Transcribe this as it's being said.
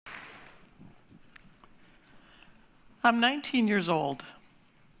I'm 19 years old.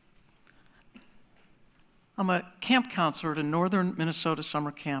 I'm a camp counselor at a northern Minnesota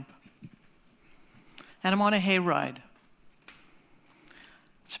summer camp. And I'm on a hayride.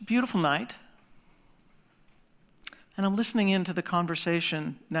 It's a beautiful night. And I'm listening into the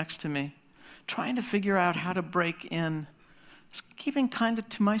conversation next to me, trying to figure out how to break in, keeping kind of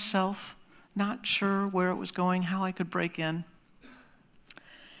to myself, not sure where it was going, how I could break in.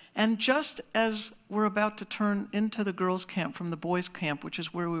 And just as we're about to turn into the girls' camp from the boys' camp, which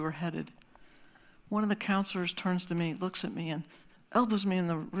is where we were headed, one of the counselors turns to me, looks at me, and elbows me in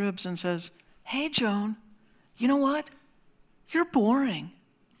the ribs and says, "Hey, Joan, you know what? You're boring."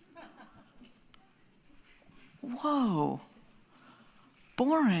 Whoa.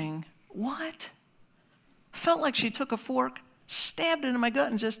 Boring? What? Felt like she took a fork, stabbed it in my gut,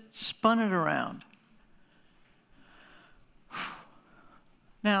 and just spun it around.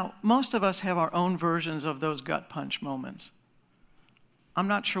 Now, most of us have our own versions of those gut punch moments. I'm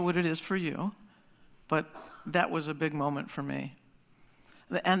not sure what it is for you, but that was a big moment for me.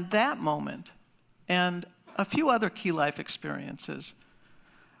 And that moment, and a few other key life experiences,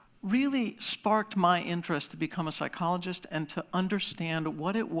 really sparked my interest to become a psychologist and to understand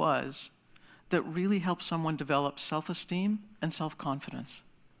what it was that really helped someone develop self-esteem and self-confidence.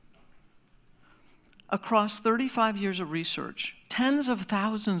 Across 35 years of research, tens of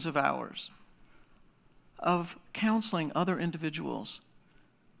thousands of hours of counseling other individuals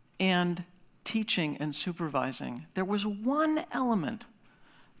and teaching and supervising, there was one element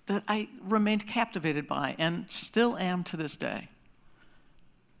that I remained captivated by and still am to this day.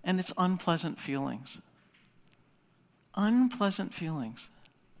 And it's unpleasant feelings. Unpleasant feelings.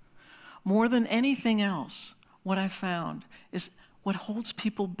 More than anything else, what I found is what holds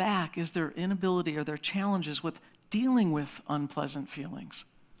people back is their inability or their challenges with dealing with unpleasant feelings.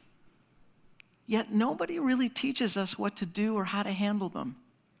 Yet nobody really teaches us what to do or how to handle them.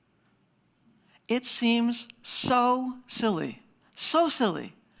 It seems so silly, so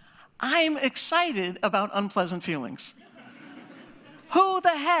silly. I'm excited about unpleasant feelings. Who the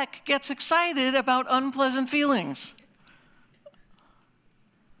heck gets excited about unpleasant feelings?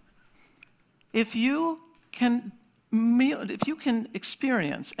 If you can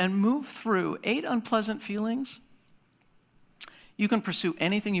experience and move through 8 unpleasant feelings, you can pursue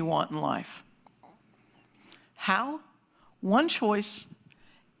anything you want in life. How? 1 choice,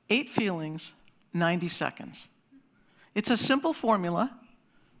 8 feelings, 90 seconds. It's a simple formula,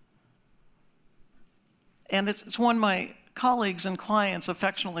 and it's one my colleagues and clients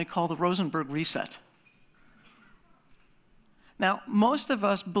affectionately call the Rosenberg reset. Now, most of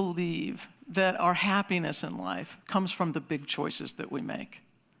us believe that our happiness in life comes from the big choices that we make.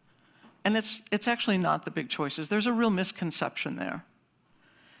 And it's actually not the big choices. There's a real misconception there.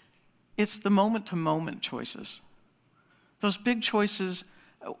 It's the moment-to-moment choices. Those big choices,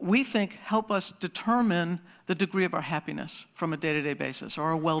 we think, help us determine the degree of our happiness from a day-to-day basis, or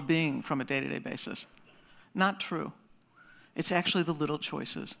our well-being from a day-to-day basis. Not true. It's actually the little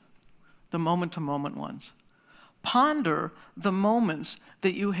choices, the moment-to-moment ones. Ponder the moments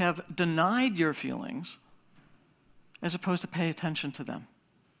that you have denied your feelings as opposed to pay attention to them.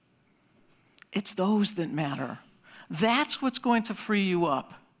 It's those that matter. That's what's going to free you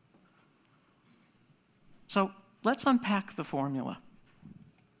up. So let's unpack the formula.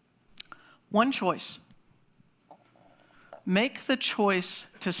 1 choice. Make the choice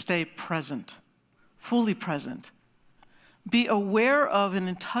to stay present, fully present. Be aware of and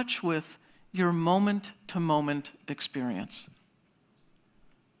in touch with your moment-to-moment experience.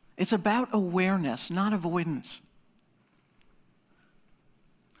 It's about awareness, not avoidance.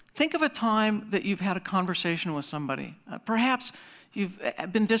 Think of a time that you've had a conversation with somebody. Perhaps you've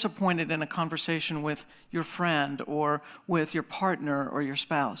been disappointed in a conversation with your friend or with your partner or your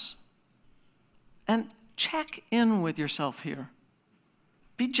spouse. And check in with yourself here.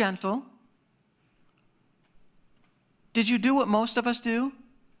 Be gentle. Did you do what most of us do?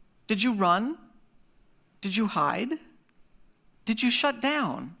 Did you run? Did you hide? Did you shut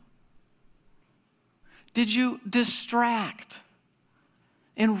down? Did you distract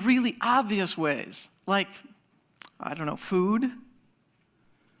in really obvious ways, like, I don't know, food,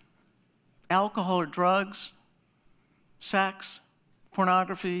 alcohol or drugs, sex,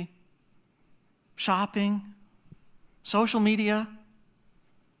 pornography, shopping, social media?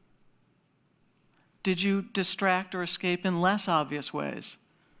 Did you distract or escape in less obvious ways,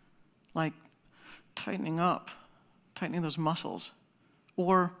 like tightening those muscles,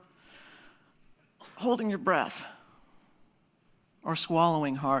 or holding your breath, or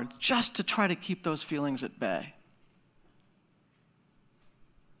swallowing hard, just to try to keep those feelings at bay?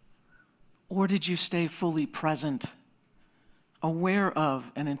 Or did you stay fully present aware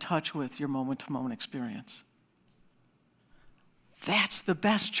of and in touch with your moment-to-moment experience. That's the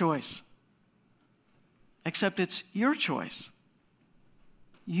best choice. Except it's your choice.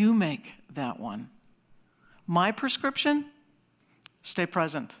 You make that one. My prescription? Stay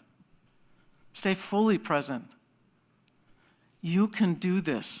present. Stay fully present. You can do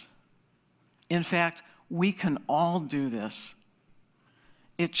this. In fact, we can all do this.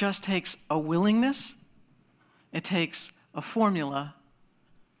 It just takes a willingness, it takes a formula,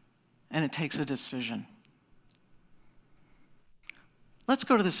 and it takes a decision. Let's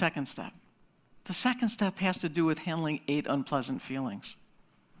go to the second step. The second step has to do with handling 8 unpleasant feelings.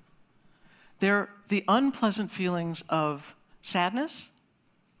 They're the unpleasant feelings of sadness,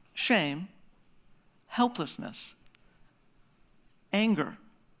 shame, helplessness, anger,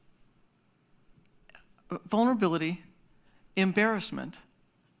 vulnerability, embarrassment,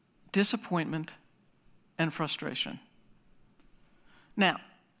 disappointment, and frustration. Now,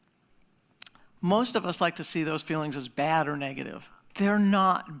 most of us like to see those feelings as bad or negative. They're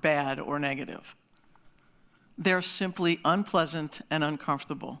not bad or negative. They're simply unpleasant and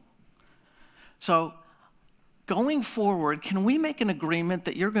uncomfortable. So, going forward, can we make an agreement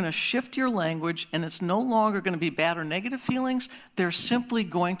that you're going to shift your language and it's no longer going to be bad or negative feelings? They're simply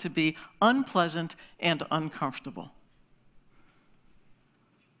going to be unpleasant and uncomfortable.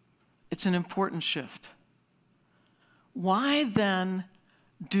 It's an important shift. Why then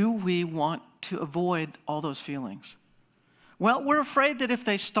do we want to avoid all those feelings? Well, we're afraid that if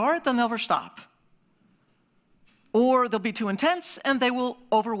they start, they'll never stop. Or they'll be too intense and they will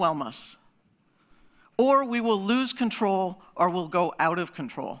overwhelm us. Or we will lose control or we'll go out of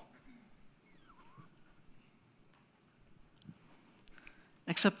control.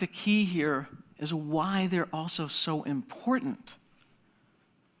 Except the key here is why they're also so important.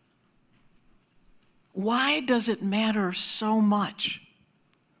 Why does it matter so much?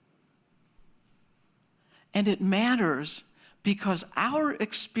 And it matters because our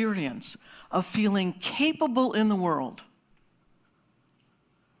experience of feeling capable in the world,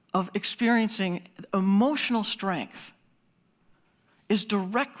 of experiencing emotional strength, is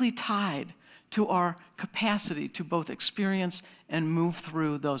directly tied to our capacity to both experience and move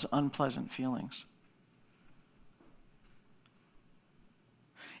through those unpleasant feelings.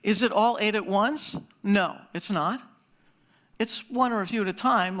 Is it all 8 at once? No, it's not. It's one or a few at a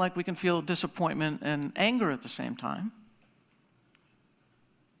time, like we can feel disappointment and anger at the same time.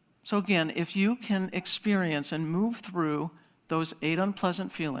 So again, if you can experience and move through those 8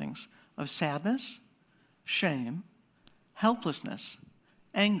 unpleasant feelings of sadness, shame, helplessness,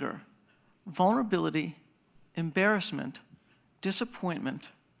 anger, vulnerability, embarrassment, disappointment,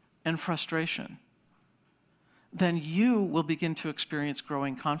 and frustration, then you will begin to experience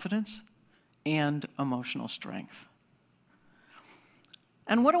growing confidence and emotional strength.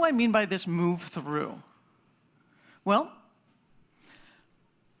 And what do I mean by this move through? Well,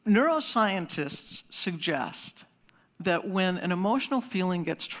 neuroscientists suggest that when an emotional feeling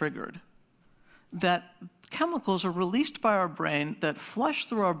gets triggered, that chemicals are released by our brain that flush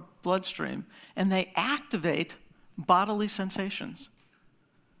through our bloodstream and they activate bodily sensations.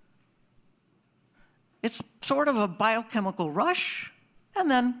 It's sort of a biochemical rush and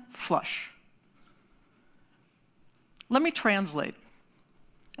then flush. Let me translate,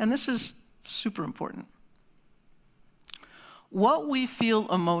 and this is super important. What we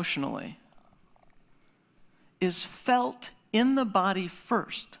feel emotionally is felt in the body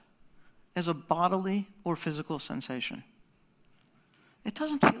first as a bodily or physical sensation. It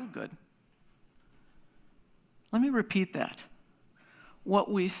doesn't feel good. Let me repeat that.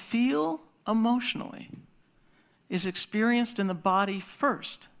 What we feel emotionally is experienced in the body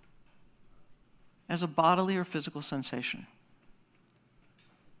first as a bodily or physical sensation.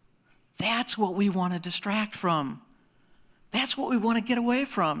 That's what we want to distract from. That's what we want to get away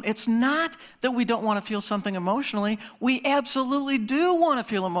from. It's not that we don't want to feel something emotionally. We absolutely do want to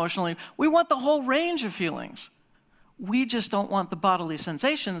feel emotionally. We want the whole range of feelings. We just don't want the bodily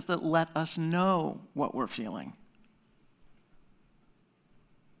sensations that let us know what we're feeling.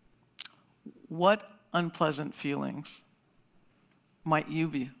 What unpleasant feelings might you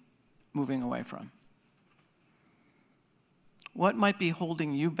be moving away from? What might be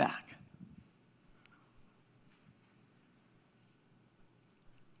holding you back?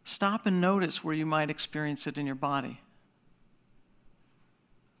 Stop and notice where you might experience it in your body.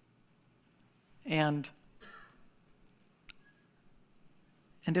 And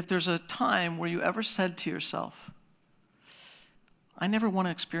if there's a time where you ever said to yourself, I never want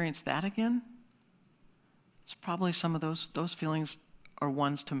to experience that again, it's probably some of those feelings are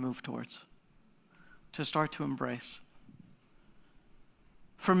ones to move towards, to start to embrace.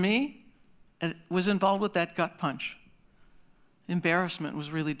 For me, it was involved with that gut punch. Embarrassment was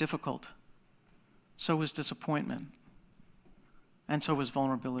really difficult. So was disappointment. And so was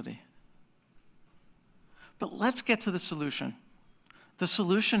vulnerability. But let's get to the solution. The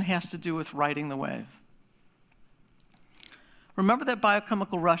solution has to do with riding the wave. Remember that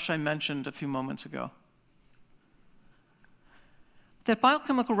biochemical rush I mentioned a few moments ago? That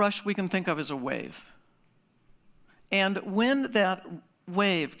biochemical rush we can think of as a wave. And when that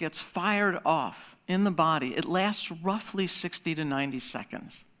wave gets fired off in the body, it lasts roughly 60 to 90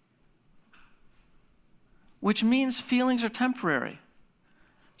 seconds. Which means feelings are temporary.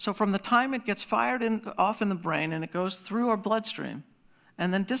 So from the time it gets fired off in the brain and it goes through our bloodstream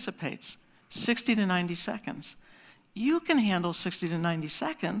and then dissipates, 60 to 90 seconds. You can handle 60 to 90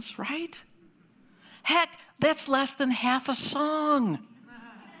 seconds, right? Heck, that's less than half a song.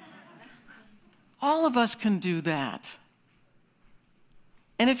 All of us can do that.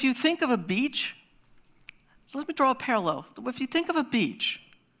 And if you think of a beach, let me draw a parallel. If you think of a beach,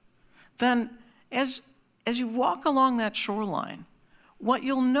 then as you walk along that shoreline, what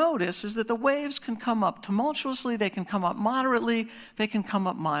you'll notice is that the waves can come up tumultuously, they can come up moderately, they can come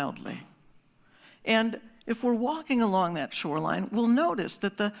up mildly. And if we're walking along that shoreline, we'll notice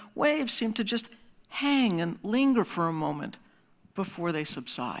that the waves seem to just hang and linger for a moment before they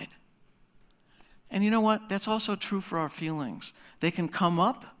subside. And you know what? That's also true for our feelings. They can come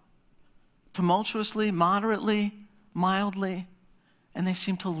up tumultuously, moderately, mildly, and they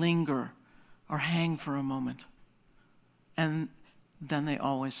seem to linger or hang for a moment. And then they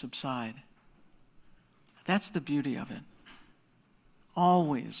always subside. That's the beauty of it.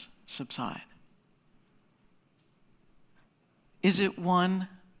 Always subside. Is it one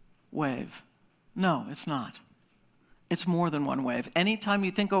wave? No, it's not. It's more than one wave. Anytime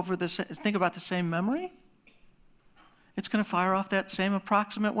you think about the same memory, it's going to fire off that same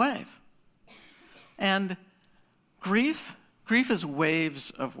approximate wave. And grief is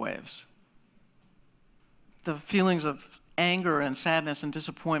waves of waves. The feelings of anger and sadness and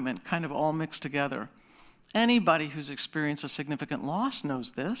disappointment kind of all mixed together. Anybody who's experienced a significant loss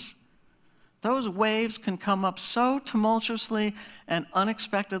knows this. Those waves can come up so tumultuously and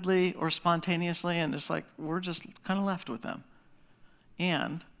unexpectedly or spontaneously, and it's like we're just kind of left with them.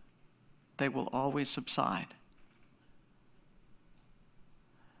 And they will always subside.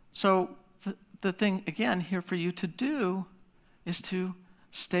 So the thing, again, here for you to do is to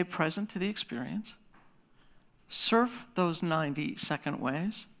stay present to the experience, surf those 90-second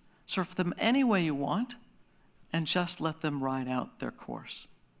waves, surf them any way you want, and just let them ride out their course.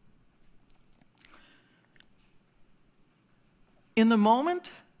 In the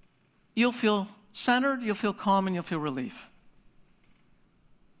moment, you'll feel centered, you'll feel calm, and you'll feel relief.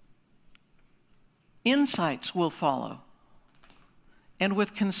 Insights will follow. And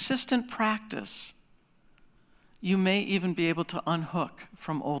with consistent practice, you may even be able to unhook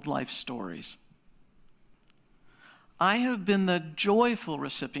from old life stories. I have been the joyful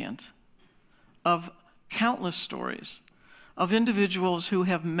recipient of countless stories of individuals who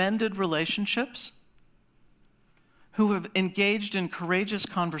have mended relationships, who have engaged in courageous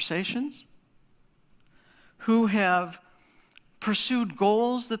conversations, who have pursued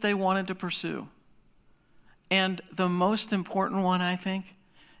goals that they wanted to pursue. And the most important one, I think,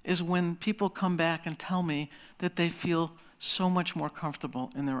 is when people come back and tell me that they feel so much more comfortable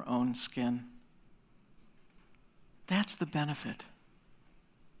in their own skin. That's the benefit.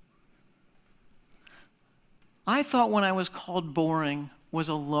 I thought when I was called boring was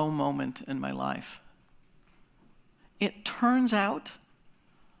a low moment in my life. It turns out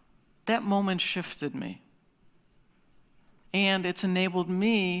that moment shifted me. And it's enabled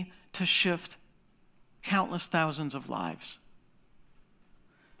me to shift countless thousands of lives.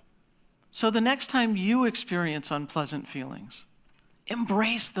 So the next time you experience unpleasant feelings,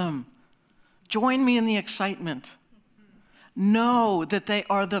 embrace them. Join me in the excitement. Know that they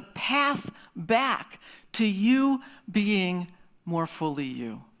are the path back to you being more fully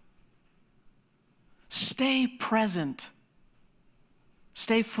you. Stay present.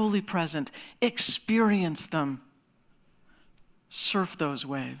 Stay fully present. Experience them. Surf those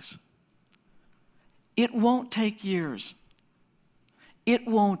waves. It won't take years. It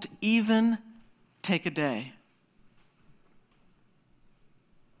won't even take a day.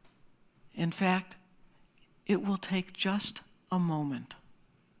 In fact, it will take just a moment.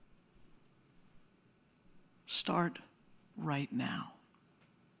 Start right now.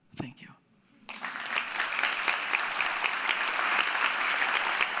 Thank you.